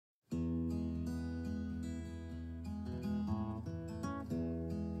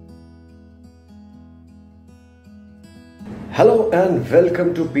Hello and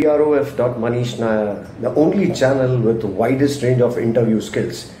welcome to prof.manish Nair, the only channel with the widest range of interview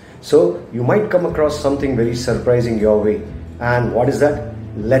skills. So you might come across something very surprising your way. And what is that?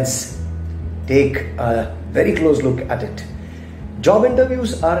 Let's take a very close look at it. Job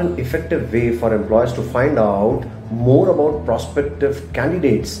interviews are an effective way for employers to find out more about prospective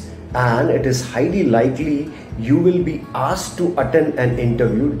candidates, and it is highly likely you will be asked to attend an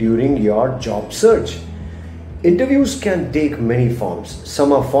interview during your job search. Interviews can take many forms.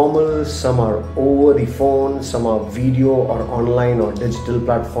 Some are formal, some are over the phone, some are video or online or digital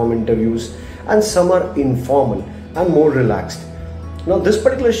platform interviews, and some are informal and more relaxed. Now, this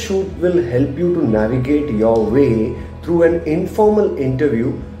particular shoot will help you to navigate your way through an informal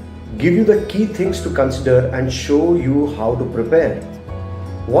interview, give you the key things to consider, and show you how to prepare.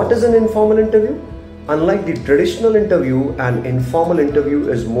 What is an informal interview? Unlike the traditional interview, an informal interview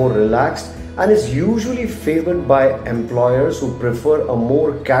is more relaxed and is usually favored by employers who prefer a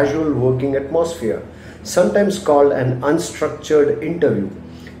more casual working atmosphere, sometimes called an unstructured interview.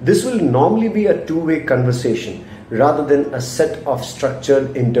 This will normally be a two-way conversation rather than a set of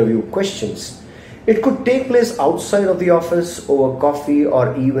structured interview questions. It could take place outside of the office over coffee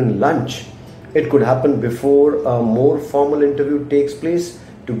or even lunch. It could happen before a more formal interview takes place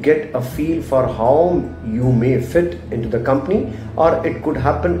to get a feel for how you may fit into the company, or it could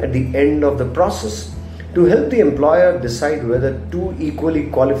happen at the end of the process to help the employer decide whether two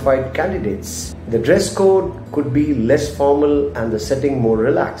equally qualified candidates. The dress code could be less formal and the setting more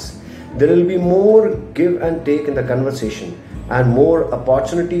relaxed. There will be more give and take in the conversation and more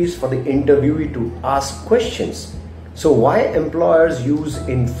opportunities for the interviewee to ask questions. So why employers use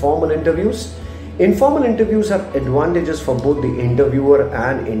informal interviews? Informal interviews have advantages for both the interviewer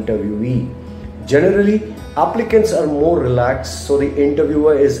and interviewee. Generally, applicants are more relaxed, so the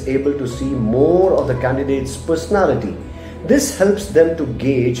interviewer is able to see more of the candidate's personality. This helps them to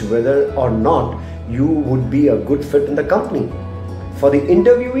gauge whether or not you would be a good fit in the company. For the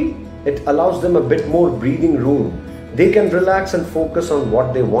interviewee, it allows them a bit more breathing room. They can relax and focus on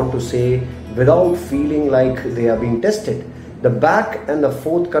what they want to say without feeling like they are being tested. The back and the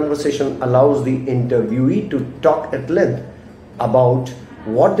forth conversation allows the interviewee to talk at length about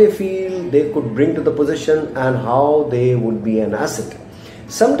what they feel they could bring to the position and how they would be an asset.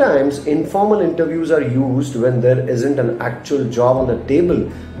 Sometimes informal interviews are used when there isn't an actual job on the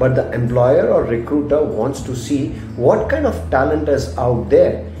table, but the employer or recruiter wants to see what kind of talent is out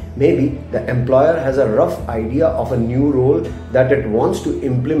there. Maybe the employer has a rough idea of a new role that it wants to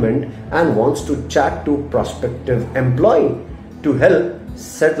implement and wants to chat to prospective employee to help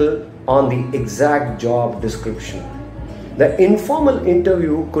settle on the exact job description. The informal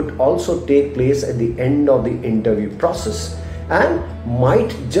interview could also take place at the end of the interview process and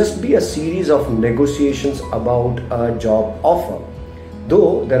might just be a series of negotiations about a job offer.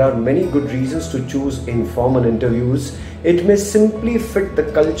 Though there are many good reasons to choose informal interviews, it may simply fit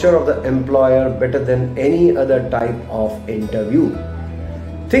the culture of the employer better than any other type of interview.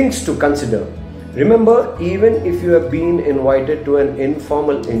 Things to consider. Remember, even if you have been invited to an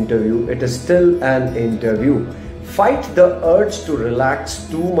informal interview, it is still an interview. Fight the urge to relax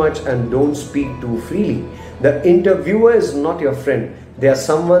too much and don't speak too freely. The interviewer is not your friend. They are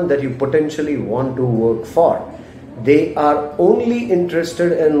someone that you potentially want to work for. They are only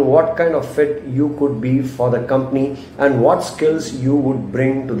interested in what kind of fit you could be for the company and what skills you would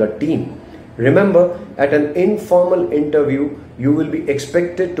bring to the team. Remember, at an informal interview, you will be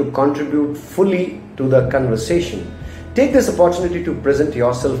expected to contribute fully to the conversation. Take this opportunity to present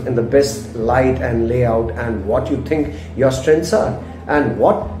yourself in the best light and layout and what you think your strengths are and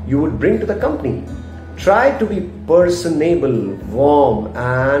what you would bring to the company. Try to be personable, warm,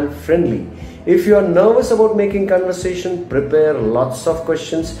 and friendly. If you are nervous about making conversation, prepare lots of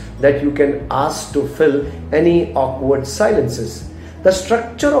questions that you can ask to fill any awkward silences. The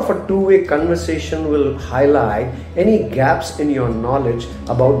structure of a two-way conversation will highlight any gaps in your knowledge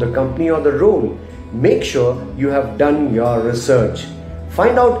about the company or the role. Make sure you have done your research.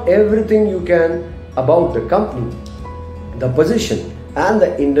 Find out everything you can about the company, the position, and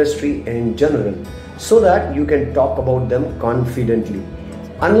the industry in general so that you can talk about them confidently.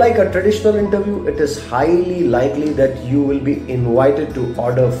 Unlike a traditional interview, it is highly likely that you will be invited to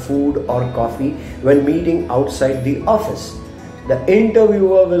order food or coffee when meeting outside the office. The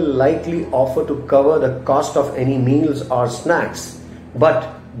interviewer will likely offer to cover the cost of any meals or snacks,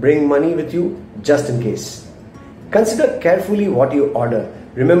 but bring money with you just in case. Consider carefully what you order.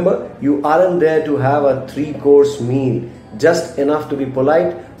 Remember, you aren't there to have a 3-course meal, just enough to be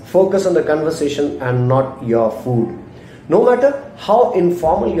polite. Focus on the conversation and not your food. No matter how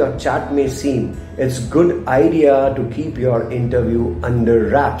informal your chat may seem, it's good idea to keep your interview under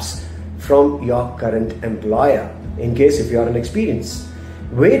wraps from your current employer in case if you are inexperienced.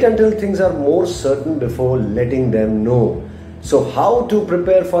 Wait until things are more certain before letting them know. So how to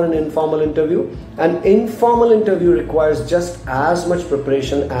prepare for an informal interview? An informal interview requires just as much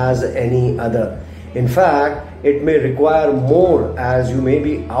preparation as any other. In fact, it may require more as you may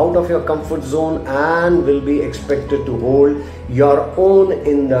be out of your comfort zone and will be expected to hold your own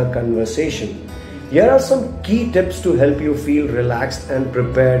in the conversation. Here are some key tips to help you feel relaxed and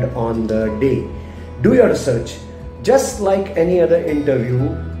prepared on the day. Do your research. Just like any other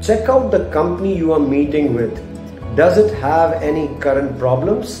interview, check out the company you are meeting with. Does it have any current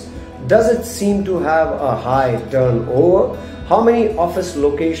problems? Does it seem to have a high turnover? How many office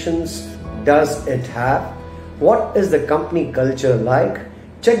locations does it have? What is the company culture like?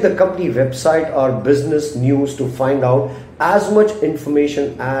 Check the company website or business news to find out as much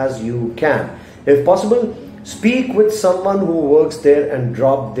information as you can. If possible, speak with someone who works there and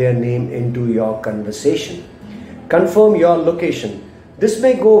drop their name into your conversation. Confirm your location. This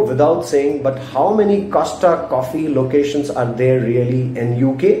may go without saying, but how many Costa Coffee locations are there really in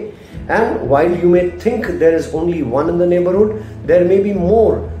UK? And while you may think there is only one in the neighborhood, there may be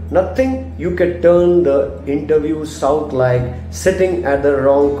more. Nothing you can turn the interview south like sitting at the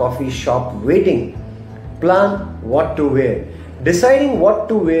wrong coffee shop waiting. Plan what to wear. Deciding what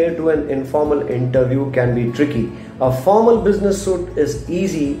to wear to an informal interview can be tricky. A formal business suit is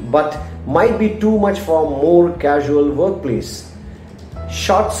easy but might be too much for a more casual workplace.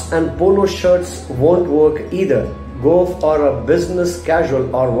 Shorts and polo shirts won't work either. Go for a business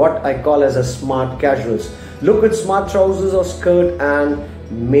casual or what I call as a smart casuals. Look at smart trousers or skirt and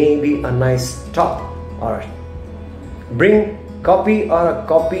maybe a nice top. Alright. Bring copy or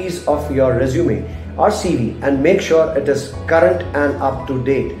copies of your resume or CV and make sure it is current and up to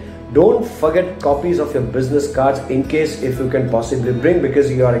date. Don't forget copies of your business cards in case if you can possibly bring because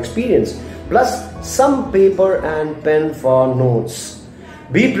you are experienced. Plus some paper and pen for notes.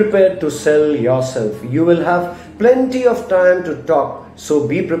 Be prepared to sell yourself. You will have plenty of time to talk, so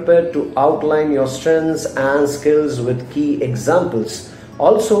be prepared to outline your strengths and skills with key examples.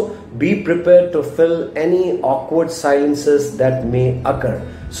 Also, be prepared to fill any awkward silences that may occur.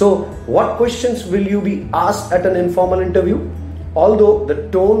 So, what questions will you be asked at an informal interview? Although the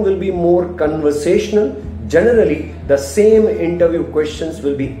tone will be more conversational, generally the same interview questions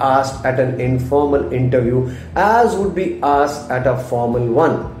will be asked at an informal interview as would be asked at a formal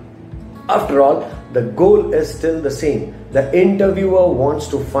one. After all, the goal is still the same. The interviewer wants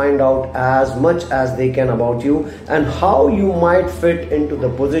to find out as much as they can about you and how you might fit into the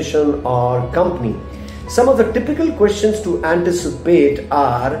position or company. Some of the typical questions to anticipate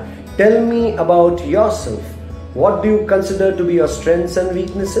are: tell me about yourself. What do you consider to be your strengths and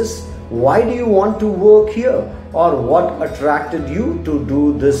weaknesses? Why do you want to work here? Or what attracted you to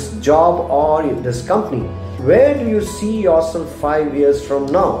do this job or this company? Where do you see yourself 5 years from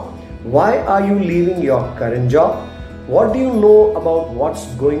now? Why are you leaving your current job? What do you know about what's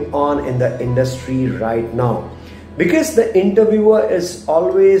going on in the industry right now? Because the interviewer is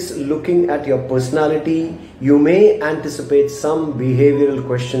always looking at your personality, you may anticipate some behavioral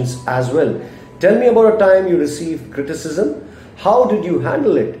questions as well. Tell me about a time you received criticism. How did you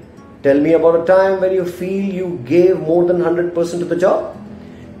handle it? Tell me about a time when you feel you gave more than 100% to the job.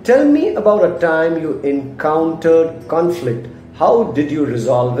 Tell me about a time you encountered conflict. How did you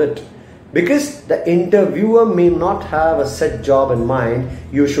resolve it? Because the interviewer may not have a set job in mind,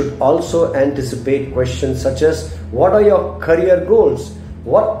 you should also anticipate questions such as: what are your career goals?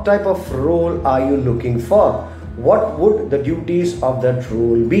 What type of role are you looking for? What would the duties of that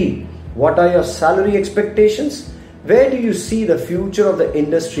role be? What are your salary expectations? Where do you see the future of the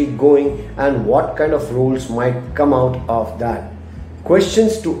industry going and what kind of roles might come out of that?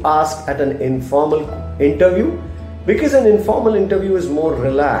 Questions to ask at an informal interview. Because an informal interview is more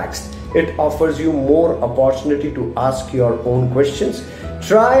relaxed, it offers you more opportunity to ask your own questions.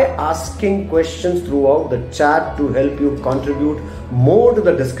 Try asking questions throughout the chat to help you contribute more to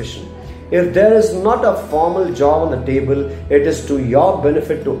the discussion. If there is not a formal job on the table, it is to your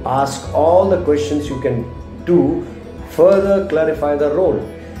benefit to ask all the questions you can to further clarify the role.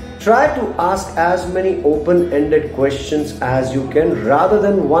 Try to ask as many open-ended questions as you can rather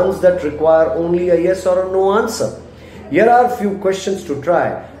than ones that require only a yes or a no answer. Here are a few questions to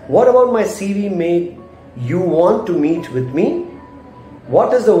try. What about my CV made you want to meet with me?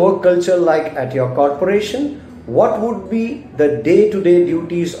 What is the work culture like at your corporation? What would be the day-to-day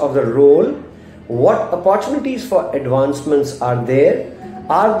duties of the role? What opportunities for advancements are there?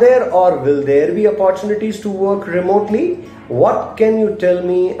 Are there or will there be opportunities to work remotely? What can you tell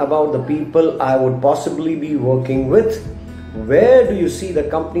me about the people I would possibly be working with? Where do you see the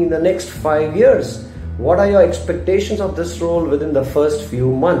company in the next 5 years? What are your expectations of this role within the first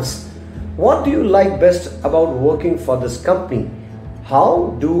few months? What do you like best about working for this company?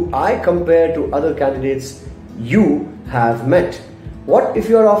 How do I compare to other candidates you have met? What if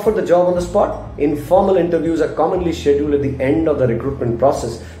you are offered the job on the spot? Informal interviews are commonly scheduled at the end of the recruitment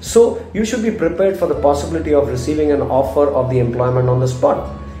process, so you should be prepared for the possibility of receiving an offer of the employment on the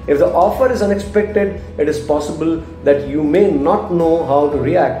spot. If the offer is unexpected, it is possible that you may not know how to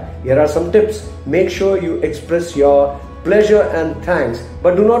react. Here are some tips. Make sure you express your pleasure and thanks,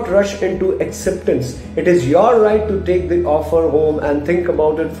 but do not rush into acceptance. It is your right to take the offer home and think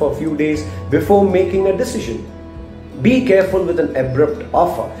about it for a few days before making a decision. Be careful with an abrupt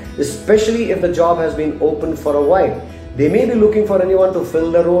offer, especially if the job has been open for a while. They may be looking for anyone to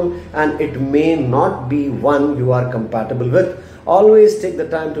fill the role, and it may not be one you are compatible with. Always take the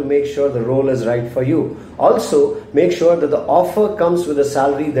time to make sure the role is right for you. Also, make sure that the offer comes with a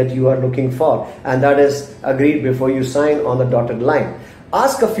salary that you are looking for, and that is agreed before you sign on the dotted line.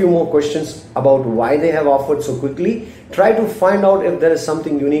 Ask a few more questions about why they have offered so quickly. Try to find out if there is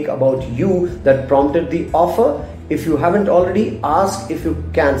something unique about you that prompted the offer. If you haven't already, ask if you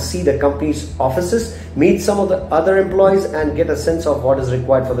can see the company's offices, meet some of the other employees, and get a sense of what is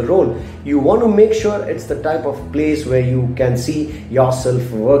required for the role. You want to make sure it's the type of place where you can see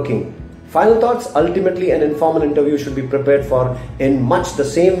yourself working. Final thoughts. Ultimately, an informal interview should be prepared for in much the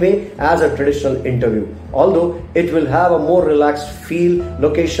same way as a traditional interview, although it will have a more relaxed feel,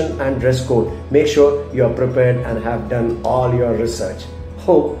 location and dress code. Make sure you are prepared and have done all your research.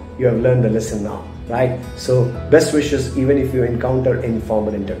 Hope you have learned the lesson now, right? So best wishes even if you encounter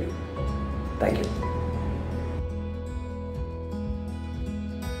informal interview. Thank you.